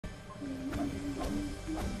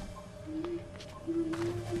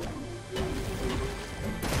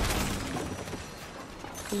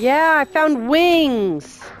Yeah, I found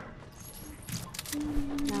wings!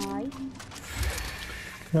 Nice.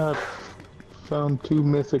 Yeah, I found 2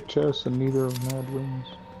 mythic chests and neither of them had wings.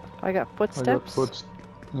 I got footsteps.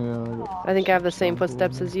 Yeah, I got I think I have the same sounds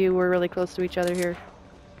footsteps along as you. We're really close to each other here.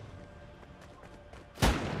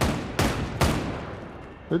 there.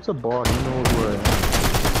 It's a bot, he knows where I am.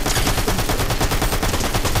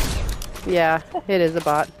 Yeah, it is a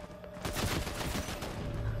bot.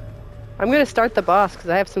 I'm gonna start the boss because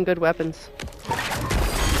I have some good weapons.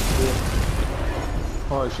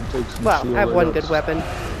 Oh, I should take some Well, shield. I have one good weapon.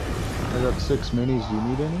 I got 6 minis, do you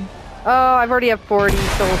need any? Oh, I've already have 40,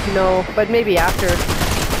 so no, but maybe after.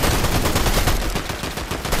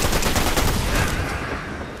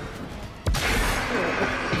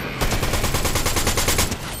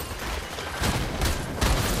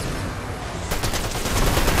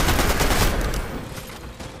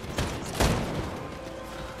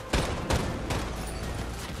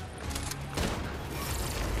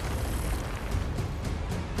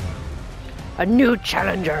 A new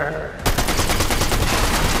challenger!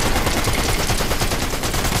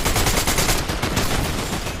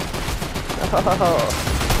 Oh.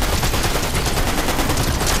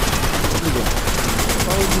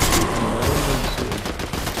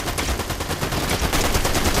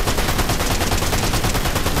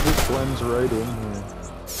 This blends right in here.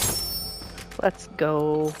 Let's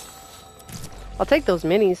go. I'll take those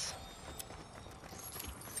minis.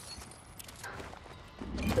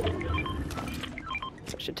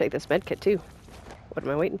 I should take this medkit too. What am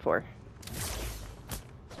I waiting for?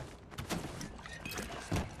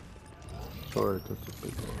 Sorry, that's a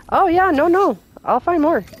big one. Oh yeah, no. I'll find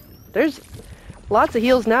more. There's lots of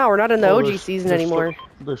heals now. We're not in the OG there's- season there's anymore.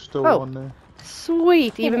 There's still Oh. one there.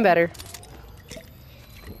 Sweet, even better.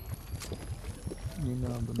 You know,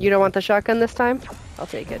 the You don't want the shotgun this time? I'll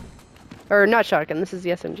take it. Or not shotgun, this is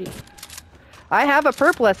the SMG. I have a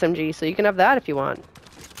purple SMG, so you can have that if you want.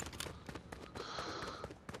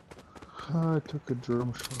 I took a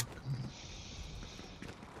drum shotgun.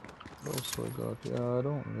 What else I got? Yeah, I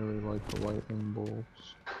don't really like the lightning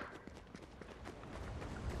bolts.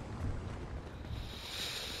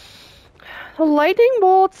 The lightning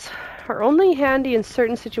bolts are only handy in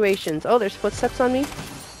certain situations. Oh, there's footsteps on me.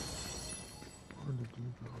 Where did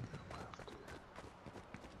you go? You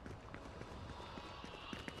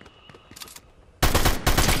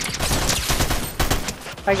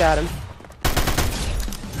left. I got him.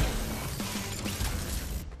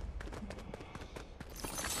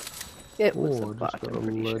 It was a Oh, I bot, just got a I'm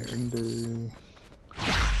pretty sure. legendary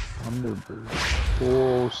Thunderbird.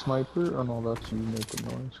 Oh, sniper? Oh no, that's you making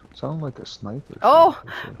noise. It sounded like a sniper. Oh,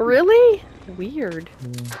 shot. really? Weird.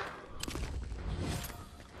 Yeah.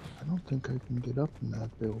 I don't think I can get up in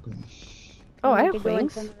that building. Oh, I You have could go in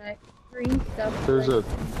wings. some of that green stuff. There's like-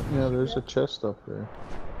 there's a chest up there.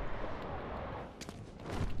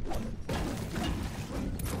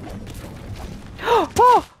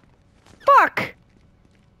 Oh! Fuck!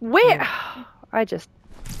 Where?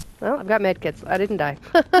 Well, I've got medkits. I didn't die.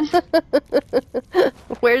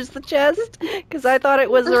 Where's the chest? Because I thought it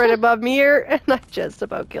was right above me here, and I just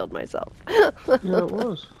about killed myself. Yeah, it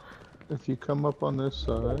was. If you come up on this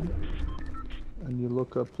side, and you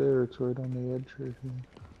look up there, it's right on the edge right here.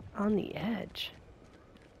 On the edge.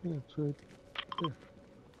 Yeah, it's right there.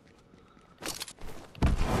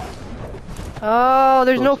 Oh,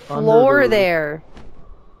 there's So no it's under floor the- there.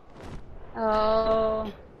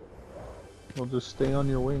 Oh. Well, just stay on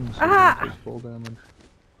your wings. So Ah! you don't take full damage.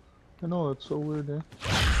 I know, that's so weird, eh?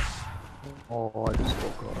 Oh, I just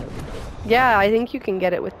woke up. Yeah, I think you can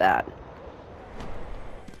get it with that.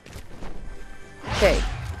 Okay,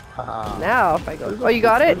 Ah, now if I go... Oh, you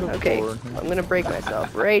got it? There's a Okay, floor in here. I'm gonna break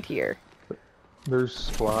myself right here. there's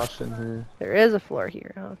splash in here. There is a floor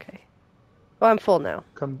here. Okay. Oh, I'm full now.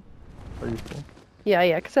 Come. Are you full?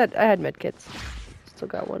 Yeah, because I had medkits. Still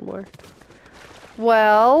got one more.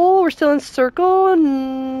 Well, we're still in circle,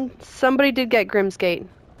 and somebody did get Grimsgate.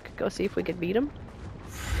 Could go see if we could beat him.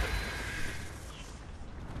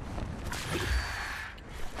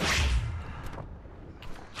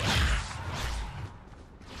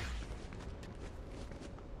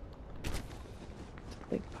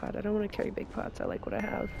 Big pot. I don't want to carry big pots. I like what I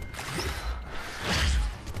have.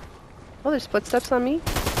 Oh, there's footsteps on me.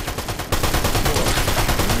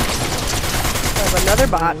 I have another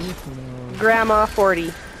bot. Grandma 40.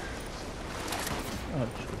 Is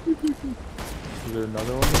there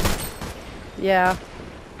another one there? Yeah,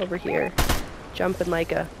 over here. Jumping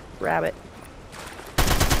like a rabbit.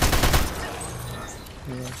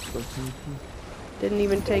 Yeah, it's like me too. Didn't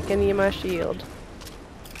even take any of my shield.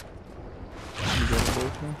 You got a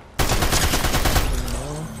boyfriend?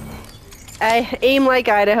 I aim like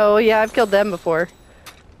Idaho. Yeah, I've killed them before.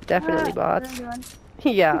 Definitely bots. Really good.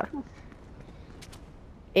 Yeah.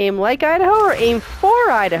 Aim like Idaho or aim for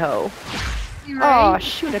Idaho? You Oh right?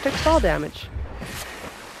 shoot, I took fall damage.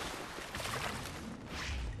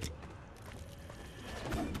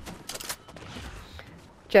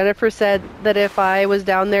 Jennifer said that if I was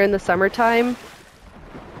down there in the summertime,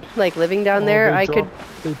 like living down there, I could,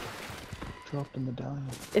 They dropped a medallion.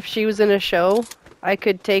 if she was in a show, I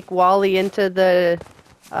could take Wally into the,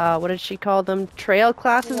 what did she call them? Trail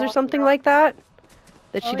classes or something like that?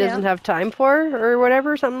 That she Oh, yeah. doesn't have time for, or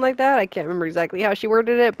whatever, something like that. I can't remember exactly how she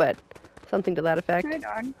worded it, but something to that effect. Right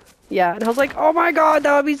on. Yeah, and I was like, oh my god,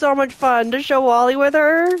 that would be so much fun to show Wally with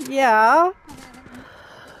her. Yeah.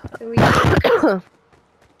 Sweet.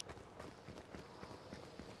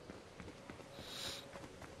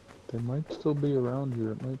 They might still be around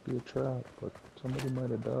here. It might be a trap, but somebody might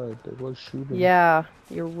have died. They was shooting. Yeah,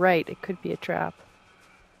 you're right. It could be a trap.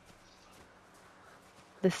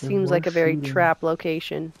 This They seems were like a very shooting. trap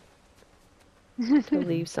location to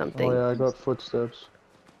leave something. Oh yeah, I got footsteps.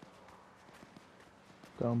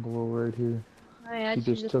 Down below right here. I had He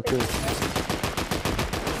to just took pick it.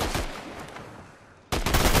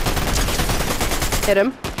 Hit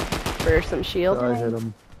him for some shield. I hit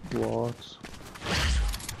him lots.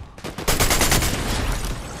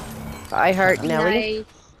 I heart Nelly. Nice.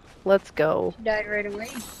 Let's go. She died right away.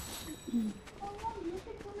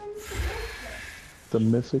 The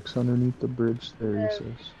mythics underneath the bridge there, he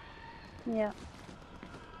says. Yeah.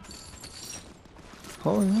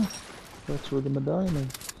 Oh yeah, that's where the medallion is.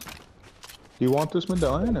 Do you want this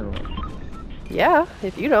medallion or what? Yeah,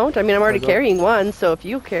 if you don't. I mean, I'm already got- carrying one, so if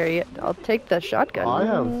you carry it, I'll take the shotgun. I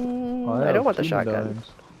have I don't want the two shotgun. medallions.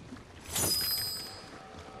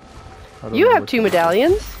 I don't You know have which 2 one.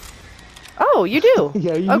 medallions. Oh, you do.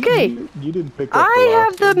 Yeah, you, Okay. you didn't pick up I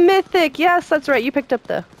have the last the mythic. Yes, that's right. You picked up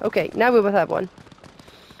the. Okay, now we both have one.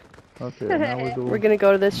 one. Okay, now we go. We're gonna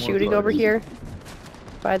go to this More shooting over fighters. here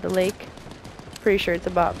by the lake. Pretty sure it's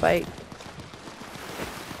a bot fight.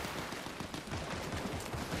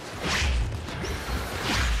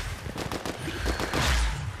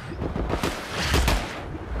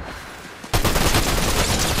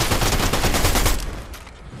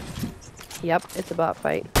 Yep, it's a bot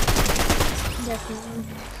fight. Definitely.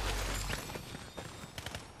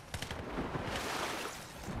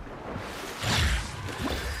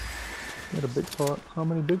 Got a big pot. How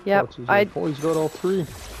many big Yep, pots is I- there? Oh, he's got all 3.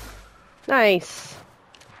 Nice.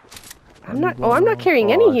 I I'm not. need Oh, I'm one not more.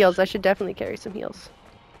 carrying Oh, any I heals. I should definitely carry some heals.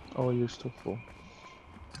 Oh, you're still full.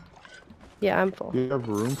 Yeah, I'm full. Do you have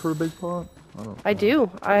room for a big pot? I do.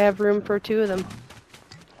 I have room for 2 of them.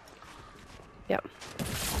 Yep.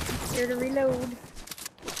 Here to reload.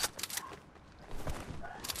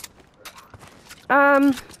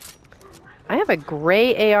 I have a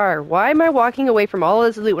gray AR. Why am I walking away from all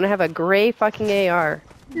this loot when I have a gray fucking AR?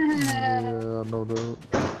 Yeah, no doubt.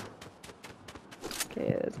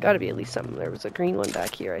 Okay, there's got to be at least something. There was a green one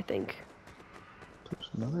back here, I think. There's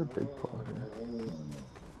another big pot here.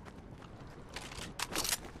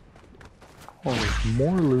 Oh, there's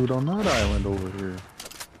more loot on that island over here.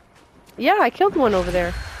 Yeah, I killed one over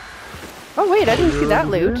there. Oh wait, I didn't see you're that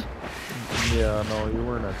over loot. here? Yeah, no, you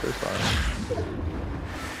weren't at this island.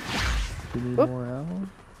 Do you need Whoop. more ammo?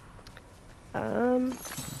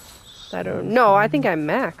 I don't know. I think I'm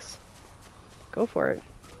max. Go for it.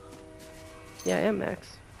 Yeah, I am max.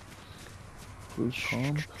 Blue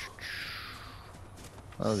comp. Okay,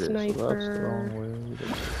 so that's the Sniper. wrong way.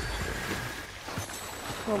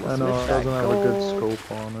 Almost I know, missed it that doesn't have a good gold.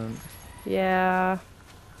 scope on it. Yeah.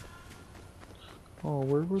 Oh,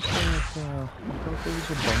 where was that? I thought there was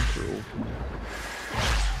a bunker over here.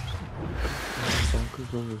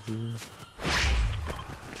 Bunker's over here.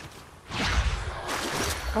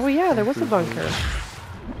 Oh yeah, there was a Bunker's bunker.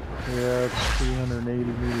 Yeah, it's 380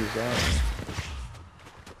 meters out.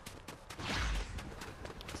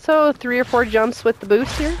 So 3 or 4 jumps with the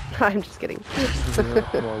boost here? I'm just kidding. Yeah,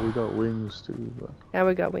 well, we got wings too, but Yeah,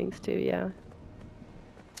 we got wings too, yeah.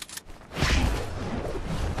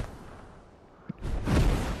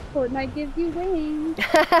 Fortnite gives you wings.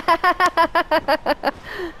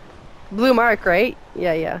 Blue mark, right?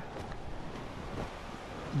 Yeah, yeah.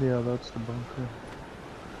 yeah, that's the bunker.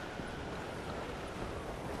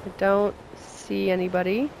 I don't see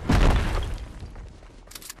anybody.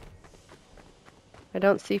 I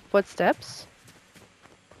don't see footsteps.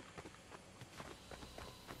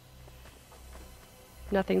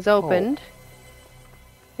 Nothing's opened.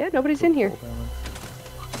 Yeah, nobody's in here. Football damage.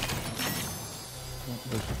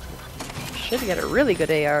 There's a chest. Should get a really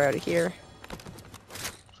good AR out of here.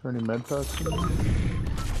 Is there any med packs in there?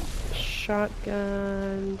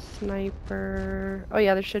 Shotgun, sniper. Oh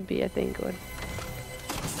yeah, there should be, I think. Good.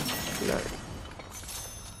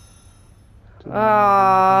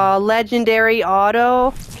 No. Legendary auto.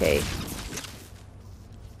 Okay.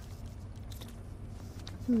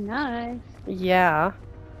 Nice. Yeah.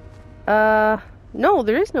 No,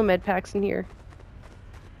 there is no med packs in here.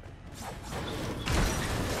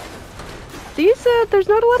 These, there's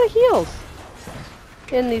not a lot of heals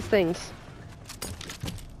in these things.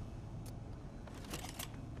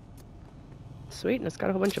 Sweet, and it's got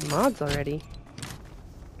a whole bunch of mods already.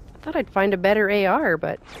 I thought I'd find a better AR,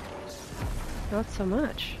 but not so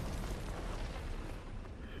much.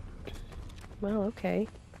 Well, okay.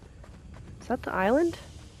 Is that the island?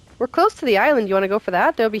 We're close to the island. You want to go for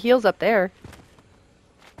that? There'll be heals up there.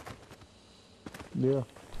 Yeah.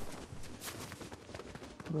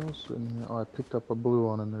 What else in here? Oh, I picked up a blue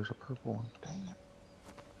one and there's a purple one. Dang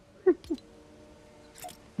it.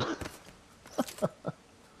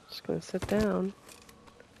 Just gonna sit down.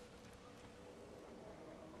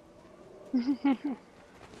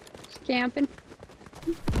 Just camping.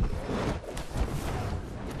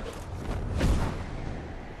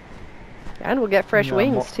 And we'll get fresh Yeah,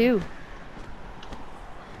 wings too.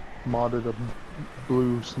 Modded a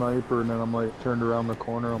blue sniper and then I'm like turned around the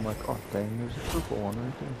corner. I'm like, oh dang, there's a purple one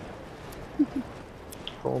right there.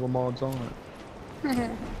 All the mods on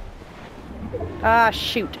it. Ah,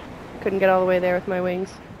 shoot. Couldn't get all the way there with my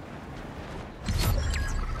wings.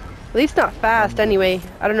 At least not fast anyway.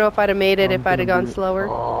 I don't know if I'd have made it if I'd have gone slower.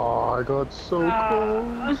 Oh, I got so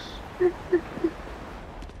close.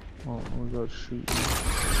 Oh, we got shooting.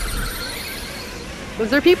 Was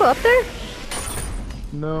there people up there?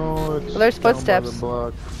 No, it's Well, there's down by footsteps. the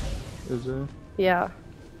block. Is there? Yeah.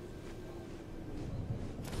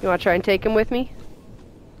 You want to try and take him with me?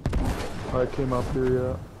 I came up here,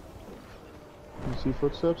 yeah. You see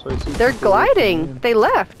footsteps? I see. They're people lifting gliding. in. They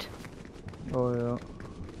left. Oh yeah.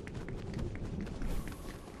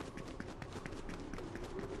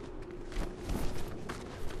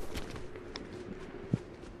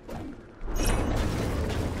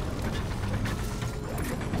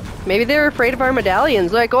 Maybe they're afraid of our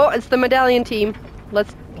medallions. Like, oh, it's the medallion team.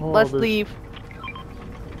 Let's Oh, let's there's- leave.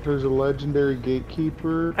 There's a legendary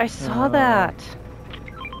gatekeeper. I saw that.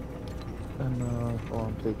 And oh,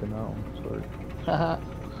 I'm taking that one. Sorry.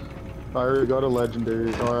 I already got a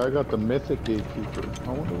legendary. Oh, I got the mythic gatekeeper. I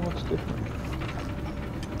wonder what's different.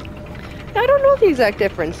 I don't know the exact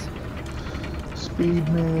difference. Speed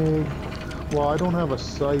mag. Well, I don't have a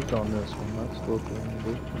sight on this one. That's looking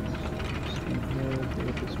different. Speed mag.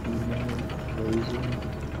 What the speed mag? Laser.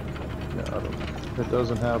 Yeah, I don't know. It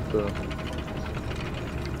doesn't have the.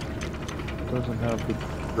 It doesn't have the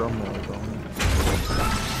drum mag on it.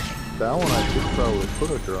 That one I could probably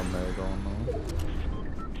put a drum mag on though.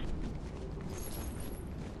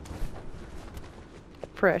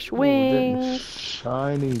 Fresh Oh, we're getting wings.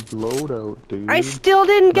 shiny loadout, dude. I still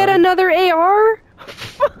didn't get No. another AR.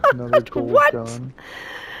 Another gold What? gun.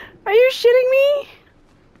 Are you shitting me?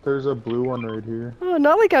 There's a blue one right here. Oh,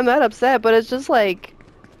 not like I'm that upset, but it's just like,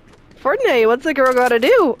 Fortnite, what's the girl gotta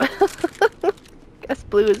do? Guess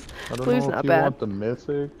blue's I don't blue's know not if you bad. want the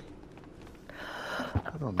mythic.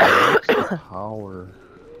 I don't know. What's the power?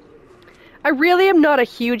 I really am not a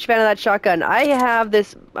huge fan of that shotgun. I have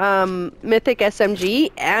this mythic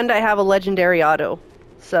SMG and I have a legendary auto,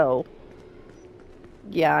 so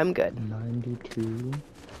yeah, I'm good. 92.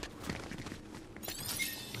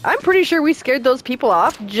 I'm pretty sure we scared those people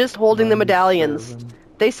off just holding the medallions. 97.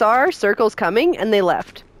 They saw our circles coming and they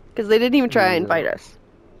left because they didn't even try and Yeah. fight us,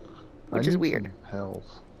 I which is need weird. some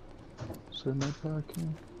health. Is there med pack here?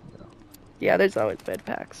 Yeah. Yeah, there's always bed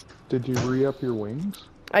packs. Did you re-up your wings?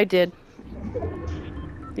 I did.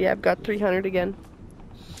 Yeah, I've got 300 again.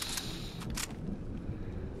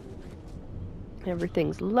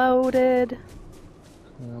 Everything's loaded.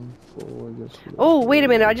 I'm full, I guess. Oh, wait a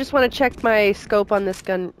minute. I just want to check my scope on this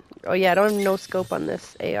gun. Oh, yeah, I don't have no scope on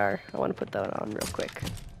this AR. I want to put that on real quick.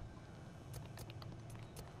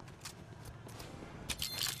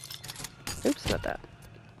 Oops, not that.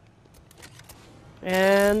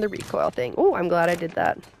 And the recoil thing. Oh, I'm glad I did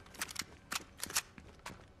that.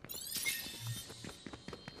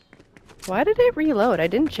 Why did it reload? I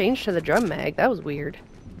didn't change to the drum mag. That was weird.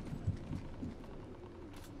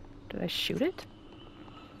 Did I shoot it?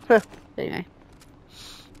 Huh. Anyway.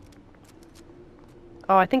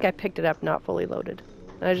 Oh, I think I picked it up not fully loaded.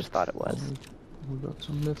 I just thought it was. We got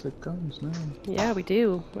some mythic guns now. Yeah, we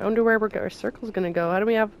do. I wonder where our circle's gonna go. How do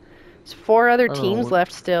we have There's 4 other don't know teams what-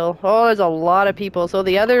 left still. Oh, there's a lot of people. So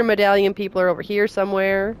the other medallion people are over here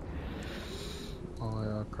somewhere. Oh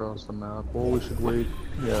yeah, across the map. Well, we should wait.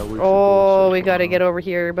 Yeah, we should Oh, go we circle gotta now. get over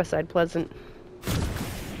here beside Pleasant.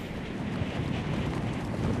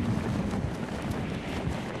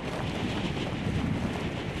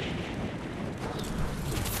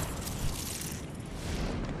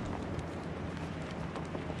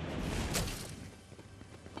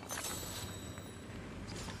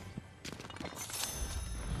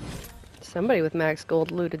 Somebody with max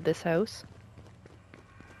gold looted this house.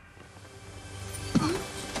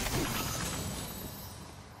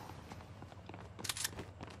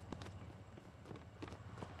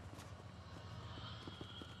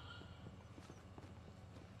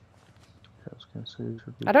 I was gonna say,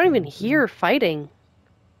 should we I don't even cancel? hear fighting.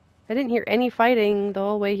 I didn't hear any fighting the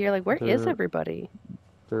whole way here. Like, where is They're- everybody?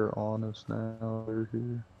 They're on us now. They're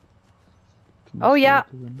here. Can you Oh, see yeah.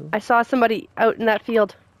 out the window? I saw somebody out in that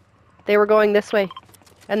field. They were going this way.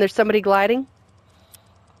 And there's somebody gliding.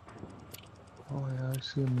 Oh yeah, I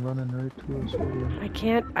see him running right to us. Right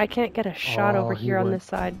here. I can't get a shot over Oh, he here on went- this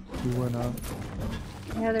side. He went up.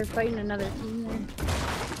 Yeah, they're fighting another team there.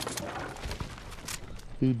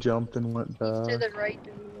 He jumped and went He's back. to the right of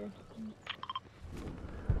you.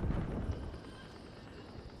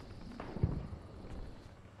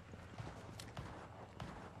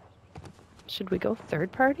 Should we go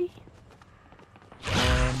third party?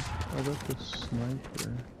 I got the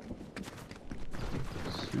sniper.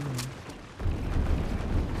 Let's see him.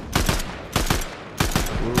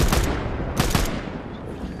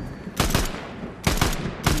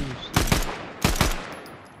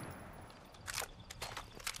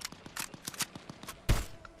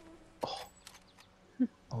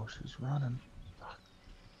 Oh, she's running.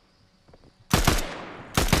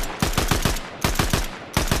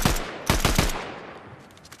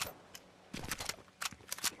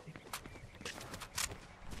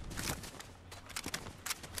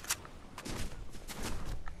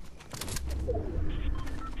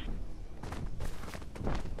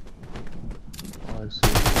 I see.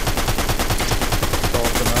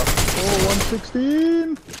 Dolphin up. Oh,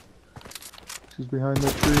 116! She's behind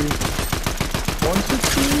the tree.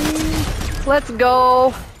 116! Let's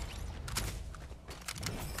go.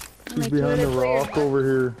 She's Only two behind the other players rock over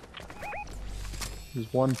here.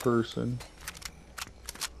 There's one person.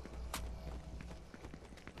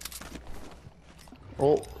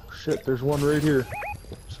 Oh, shit, there's one right here.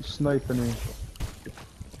 She's sniping me.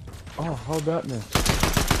 Oh, how'd that miss?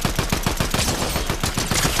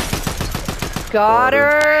 Got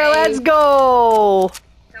her. Let's go.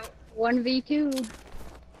 1v2.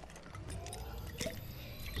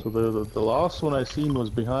 So the last one I seen was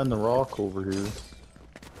behind the rock over here.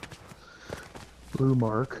 Blue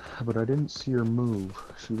mark, but I didn't see her move.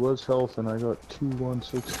 She was health and I got 2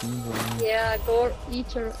 116s on her. Yeah, go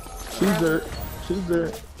each or. She's there. She's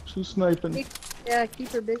there. She's sniping. Yeah, keep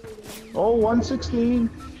her busy. Oh, 116!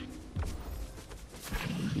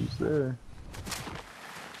 She's there.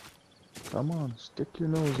 Come on, stick your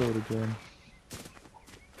nose out again.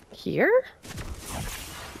 Here?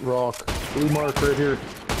 Rock. Blue mark right here.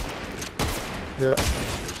 Yeah,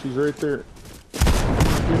 she's right there.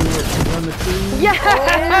 On the tree.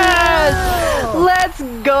 Yes! Oh! Let's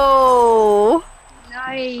go.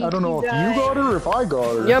 Nice. I don't know if you got her or if I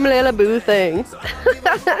got her. Yum lila boo thing.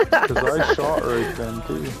 Because I shot right then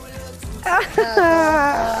too.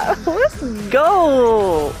 Let's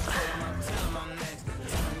go.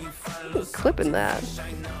 Clipping that.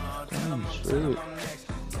 Damn straight.